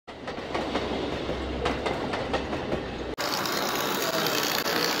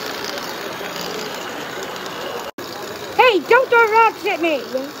Hey, don't throw rocks at me!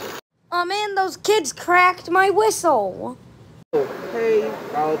 Oh man, those kids cracked my whistle. Hey,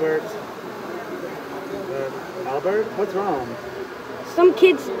 Albert. Albert, what's wrong? Some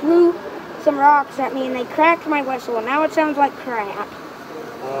kids threw some rocks at me and they cracked my whistle, and now it sounds like crap.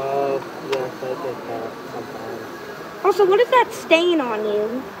 Yes, I get that sometimes. Also, what is that stain on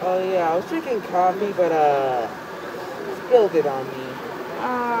you? Oh, yeah, I was drinking coffee, but, spilled it on me.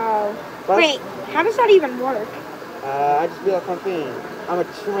 Oh. But, Wait, how does that even work? I just feel like I'm a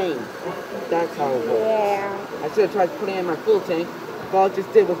train. That's how it works. Yeah. I should have tried putting in my full tank, but all it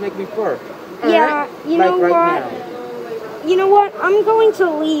just did was make me burp. Yeah, you know what? Now. You know what? I'm going to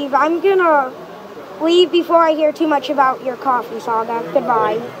leave. I'm gonna leave before I hear too much about your coffee saga.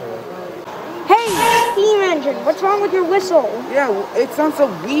 Goodbye. Hey, steam engine, what's wrong with your whistle? Yeah, it sounds so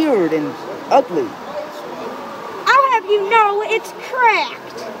weird and ugly. I'll have you know it's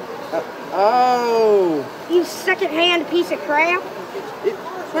cracked. Oh. You second-hand piece of crap.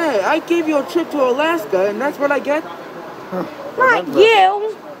 Hey, I gave you a trip to Alaska, and that's what I get? Not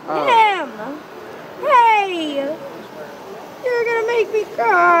you. Him. Hey. You're gonna make me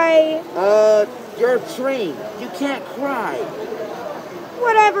cry. You're a train. You can't cry.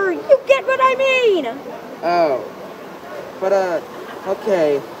 Whatever. You get what I mean. Oh. But,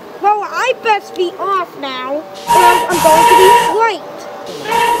 okay. Well, I best be off now, or else I'm going to be late.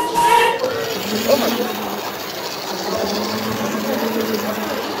 Oh my God.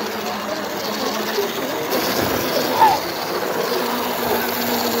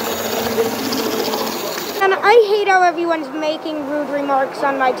 And I hate how everyone's making rude remarks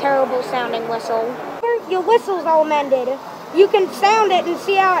on my terrible sounding whistle. Your whistle's all mended. You can sound it and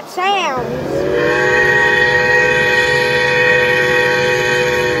see how it sounds.